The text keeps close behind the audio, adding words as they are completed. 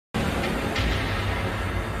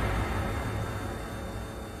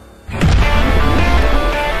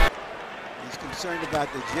concerned about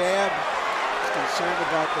the jab. He's concerned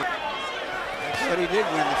about the... That's what he did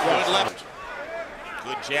win the first round.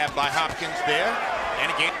 Good jab by Hopkins there. And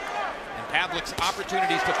again, and Pavlik's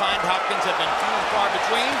opportunities to find Hopkins have been few and far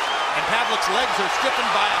between. And Pavlik's legs are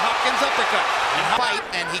stiffened by a Hopkins uppercut.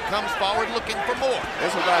 And he comes forward looking for more. This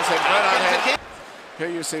is what I said. Bernard had, here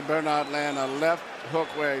you see Bernard land a left hook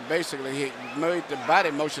where he made the body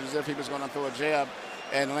motion as if he was going to throw a jab,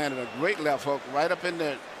 and landed a great left hook right up in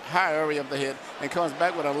the high area of the head, and comes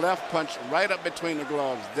back with a left punch right up between the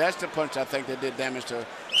gloves. That's the punch I think that did damage to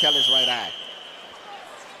Kelly's right eye.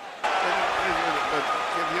 But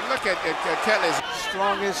if you look at Kelly's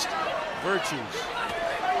strongest virtues.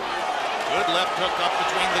 Good left hook up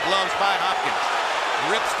between the gloves by Hopkins.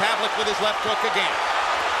 Rips Pavlik with his left hook again.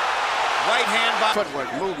 Right hand by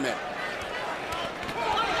footwork movement.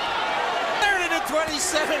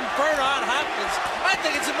 30-27, Bernard Hopkins. I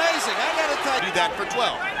think it's amazing. I got to tell you. Do that for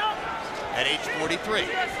 12 at age 43.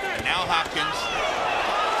 And now Hopkins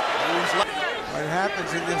moves left. What happens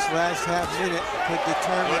in this last half minute could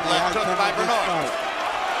determine Good the left hook outcome by of this Bernard.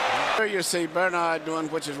 fight. Here you see Bernard doing,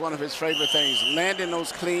 which is one of his favorite things, landing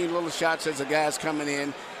those clean little shots as the guy's coming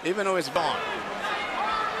in, even though it's gone.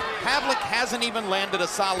 Pavlik hasn't even landed a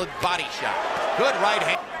solid body shot. Good right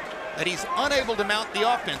hand that he's unable to mount the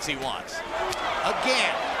offense he wants.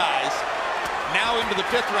 Again, guys, now into the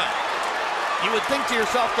 5th round. You would think to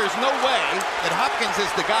yourself, there's no way that Hopkins is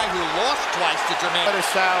the guy who lost twice to Jermaine. But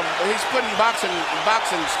style, he's putting boxing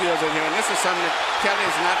skills in here, and this is something that Kelly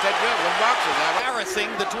is not that good with boxers. Embarrassing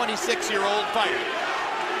the 26-year-old fighter.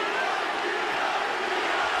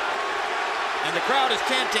 And the crowd is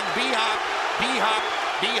chanting, B-Hop, B-Hop,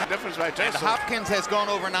 B-Hop. Difference right there. And Hopkins has gone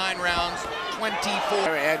over 9 rounds, 24.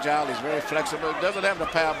 Very agile, he's very flexible, doesn't have the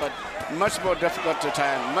power, but much more difficult to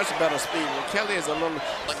time, much better speed. Well, Kelly is a little...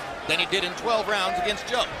 than he did in 12 rounds against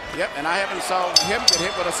Joe. Yep, and I haven't saw him get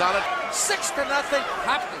hit with a solid 6-0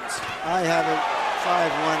 Hopkins. I have it 5-1.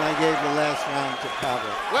 I gave the last round to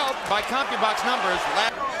Pavlik. Well, by CompuBox numbers,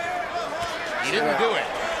 he didn't do it.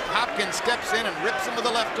 Hopkins steps in and rips him with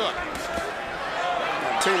a left hook.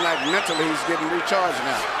 It seems like mentally he's getting recharged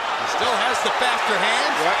now. He still has the faster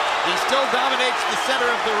hands. Yep. He still dominates the center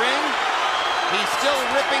of the ring. He's still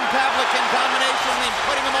ripping Pavlik in combination and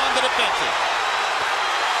putting him on the defensive.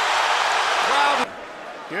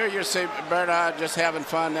 Here you see Bernard just having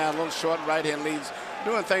fun now, a little short right hand leads,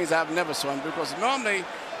 doing things I've never seen, because normally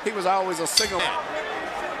he was always a single.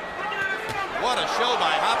 What a show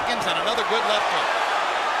by Hopkins, and another good left hook.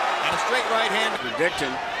 And a straight right hand.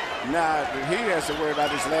 Predicting. Now he has to worry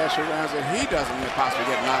about his last 3 rounds that he doesn't possibly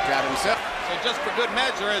get knocked out himself. So just for good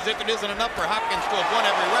measure, as if it isn't enough for Hopkins to have won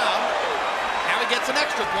every round, now he gets an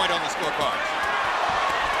extra point on the scorecards.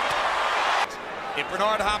 If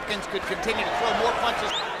Bernard Hopkins could continue to throw more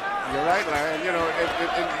punches. You're right, Larry. And, you know,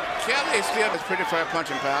 Kelly still is pretty fair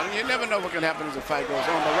punching power, and you never know what can happen as the fight goes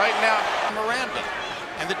on. But right now, Miranda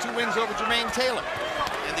and the 2 wins over Jermaine Taylor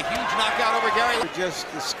and the huge knockout over Gary. We're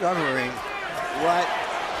just discovering what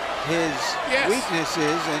his weakness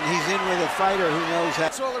is, and he's in with a fighter who knows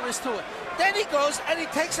how. That's all there is to it. Then he goes and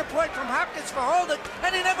he takes a point from Hopkins for holding,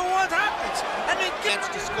 and he never won Hopkins. I mean,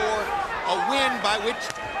 gets to score a win by which,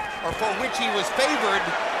 or for which he was favored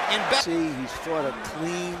in bet. See, he's fought a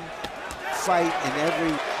clean fight in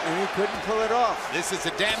every, and he couldn't pull it off. This is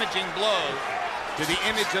a damaging blow to the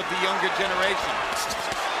image of the younger generation.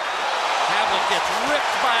 Pavlik gets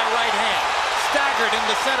ripped by a right hand, staggered in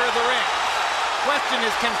the center of the ring. Question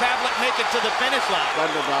is, can Pavlik make it to the finish line?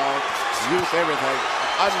 Underdog, youth, everything.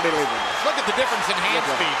 Unbelievable. Look at the difference in hand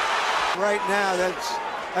speed. Right now,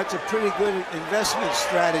 that's a pretty good investment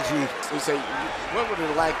strategy. You say, what would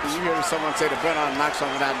it like when you hear someone say that Bernard knocks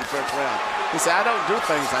someone out in the 1st round? He said, I don't do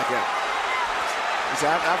things like that. He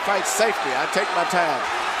said, I fight safety. I take my time.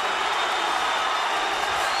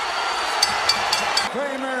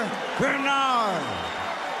 Kramer Bernard,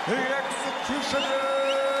 the executioner.